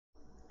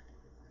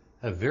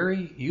A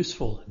very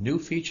useful new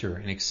feature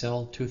in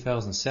Excel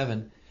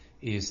 2007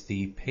 is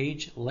the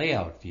page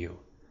layout view.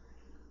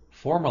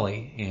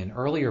 Formerly, in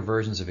earlier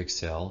versions of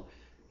Excel,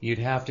 you'd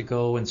have to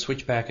go and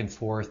switch back and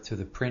forth to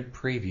the print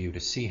preview to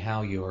see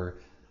how your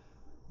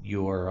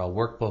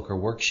workbook or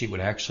worksheet would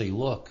actually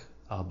look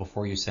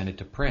before you send it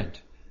to print.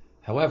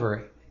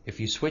 However, if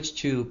you switch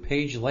to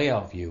page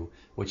layout view,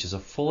 which is a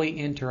fully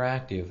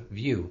interactive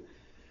view,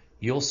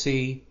 you'll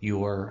see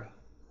your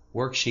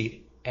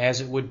worksheet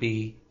as it would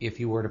be if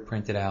you were to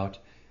print it out.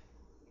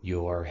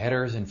 Your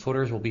headers and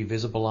footers will be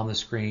visible on the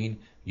screen.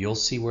 You'll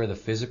see where the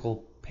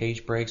physical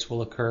page breaks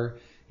will occur.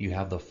 You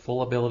have the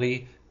full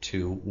ability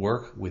to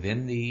work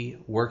within the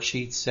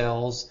worksheet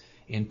cells,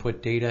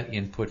 input data,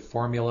 input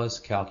formulas,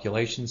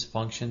 calculations,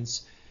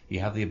 functions.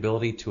 You have the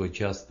ability to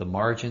adjust the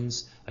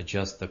margins,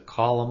 adjust the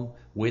column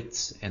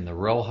widths and the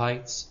row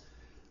heights.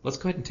 Let's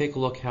go ahead and take a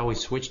look how we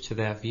switch to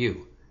that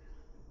view.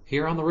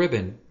 Here on the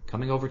ribbon,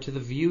 coming over to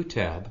the View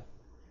tab,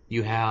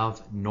 you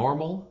have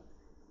Normal,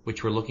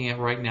 which we're looking at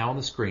right now on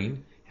the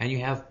screen, and you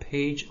have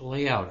Page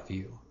Layout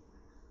View.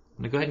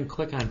 I'm going to go ahead and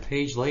click on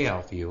Page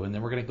Layout View, and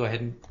then we're going to go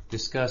ahead and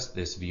discuss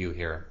this view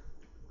here.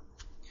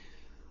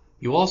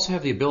 You also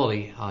have the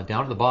ability,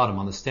 down at the bottom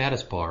on the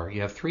status bar,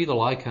 you have three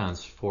little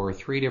icons for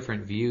three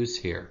different views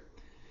here.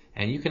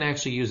 And you can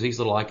actually use these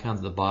little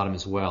icons at the bottom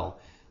as well.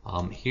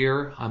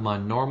 Here I'm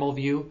on Normal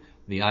View.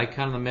 The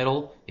icon in the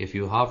middle, if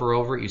you hover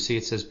over it, you see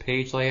it says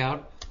Page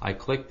Layout. I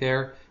click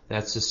there.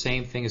 That's the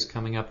same thing as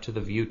coming up to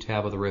the View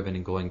tab of the ribbon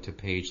and going to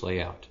Page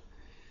Layout.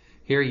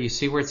 Here you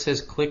see where it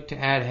says Click to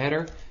Add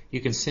Header.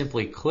 You can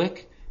simply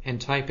click and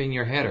type in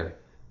your header.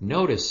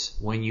 Notice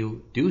when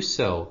you do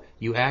so,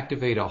 you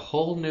activate a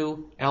whole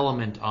new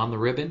element on the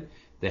ribbon,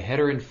 the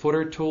Header and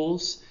Footer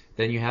tools.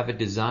 Then you have a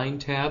Design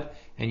tab,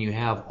 and you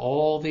have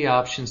all the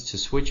options to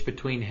switch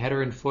between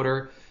header and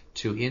footer,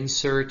 to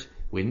insert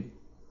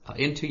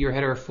into your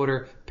header or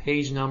footer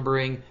page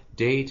numbering,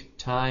 date,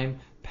 time,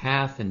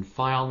 path and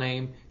file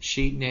name,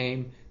 sheet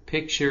name,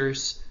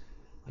 pictures.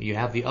 You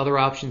have the other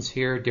options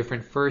here,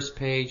 different first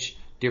page,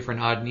 different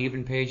odd and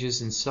even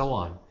pages, and so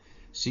on.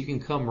 So you can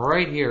come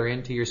right here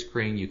into your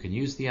screen. You can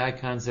use the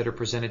icons that are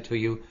presented to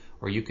you,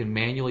 or you can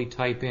manually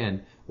type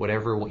in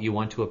whatever you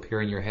want to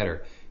appear in your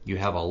header. You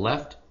have a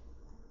left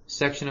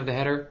section of the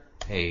header,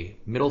 a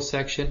middle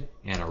section,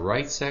 and a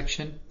right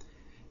section.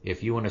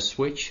 If you want to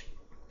switch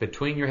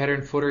between your header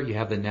and footer, you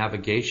have the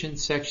navigation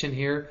section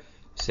here.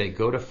 Say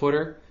go to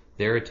footer.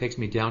 There it takes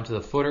me down to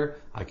the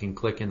footer. I can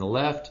click in the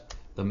left,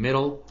 the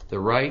middle, the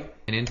right,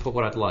 and input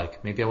what I'd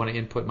like. Maybe I want to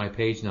input my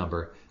page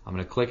number. I'm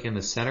going to click in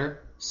the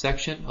center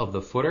section of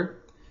the footer.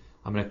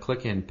 I'm going to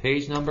click in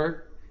page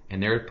number,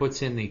 and there it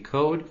puts in the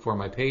code for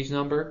my page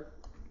number.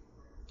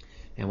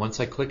 And once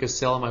I click a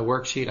cell on my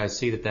worksheet, I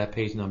see that that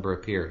page number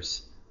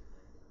appears.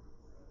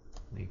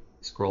 Let me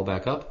scroll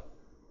back up.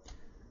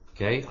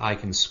 Okay, I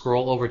can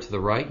scroll over to the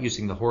right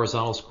using the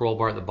horizontal scroll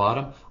bar at the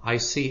bottom. I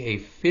see a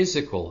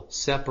physical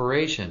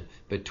separation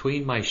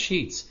between my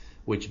sheets,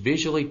 which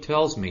visually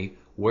tells me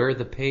where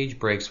the page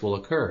breaks will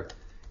occur.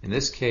 In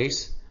this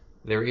case,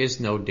 there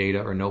is no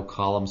data or no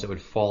columns that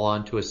would fall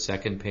onto a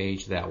second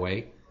page that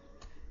way.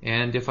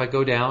 And if I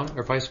go down,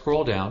 or if I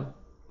scroll down,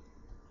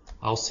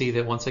 I'll see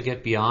that once I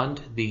get beyond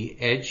the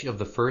edge of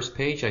the first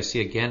page, I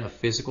see again a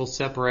physical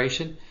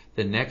separation.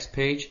 The next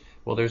page,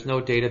 well, there's no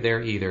data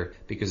there either,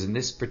 because in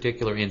this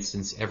particular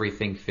instance,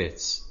 everything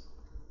fits.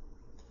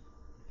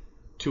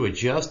 To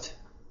adjust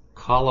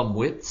column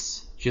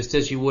widths, just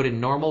as you would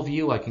in normal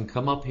view, I can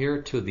come up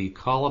here to the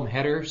column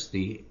headers,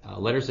 the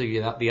letters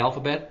of the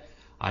alphabet.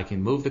 I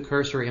can move the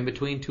cursor in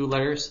between two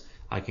letters.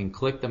 I can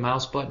click the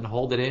mouse button,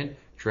 hold it in,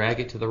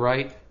 drag it to the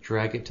right,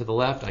 drag it to the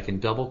left. I can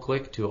double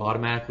click to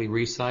automatically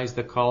resize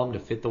the column to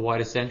fit the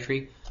widest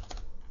entry.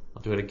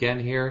 I'll do it again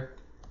here.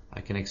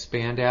 I can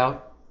expand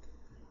out.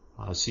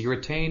 So you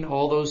retain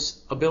all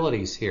those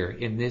abilities here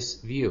in this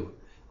view.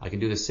 I can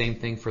do the same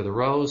thing for the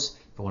rows.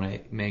 If I want to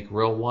make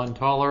row 1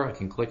 taller, I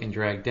can click and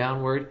drag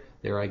downward.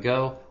 There I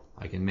go.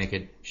 I can make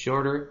it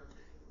shorter.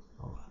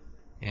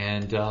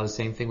 And the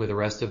same thing with the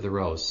rest of the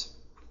rows.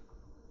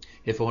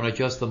 If I want to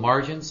adjust the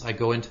margins, I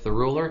go into the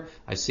ruler.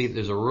 I see that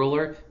there's a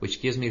ruler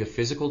which gives me the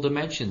physical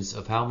dimensions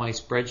of how my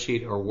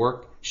spreadsheet or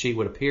worksheet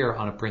would appear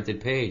on a printed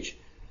page.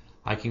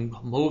 I can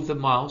move the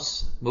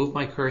mouse, move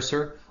my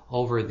cursor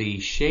over the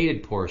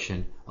shaded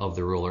portion of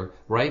the ruler.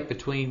 Right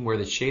between where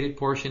the shaded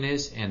portion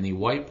is and the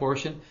white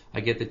portion, I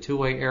get the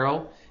two-way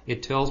arrow.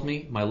 It tells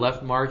me my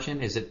left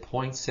margin is at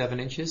 0.7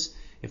 inches.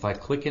 If I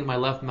click in my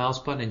left mouse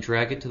button and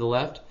drag it to the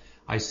left,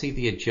 I see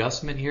the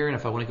adjustment here, and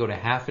if I want to go to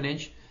half an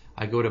inch,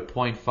 I go to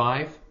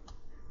 0.5.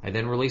 I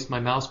then release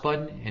my mouse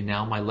button, and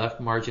now my left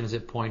margin is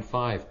at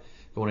 0.5. If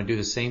I want to do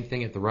the same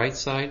thing at the right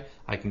side,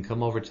 I can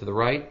come over to the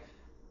right,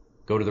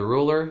 go to the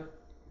ruler,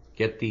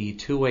 get the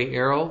two-way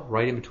arrow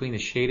right in between the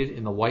shaded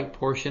and the white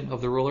portion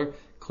of the ruler,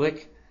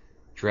 click,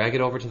 drag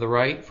it over to the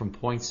right from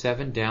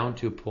 0.7 down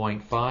to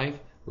 0.5,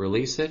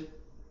 release it,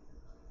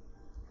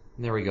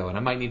 and there we go. And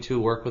I might need to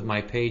work with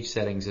my page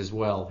settings as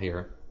well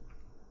here.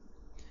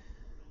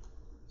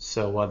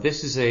 So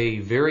this is a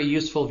very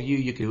useful view.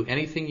 You can do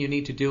anything you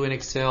need to do in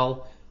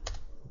Excel.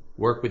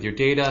 Work with your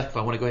data. If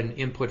I want to go ahead and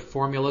input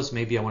formulas,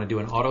 maybe I want to do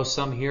an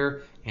AutoSum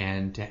here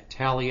and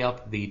tally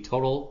up the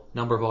total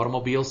number of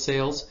automobile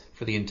sales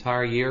for the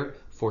entire year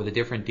for the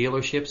different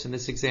dealerships in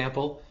this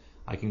example.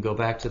 I can go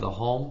back to the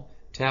Home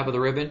tab of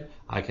the ribbon.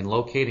 I can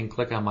locate and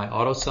click on my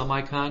AutoSum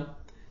icon,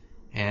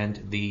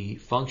 and the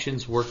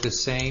functions work the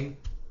same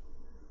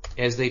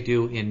as they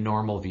do in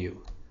normal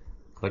view.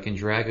 Click and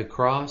drag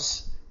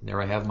across, and there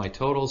I have my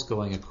totals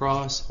going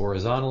across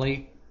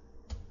horizontally.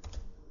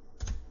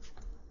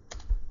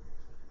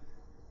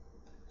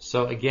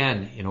 So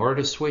again, in order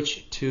to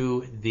switch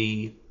to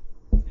the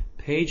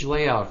page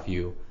layout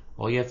view,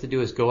 all you have to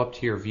do is go up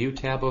to your View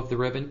tab of the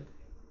ribbon,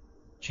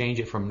 change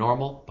it from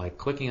normal by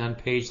clicking on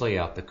Page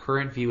Layout. The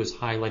current view is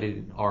highlighted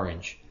in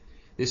orange.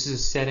 This is a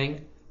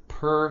setting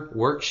per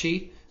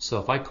worksheet, so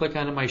if I click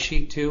on my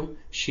Sheet 2,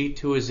 Sheet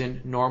 2 is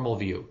in normal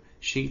view.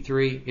 Sheet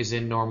 3 is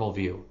in normal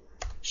view.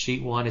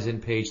 Sheet 1 is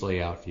in Page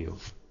Layout view.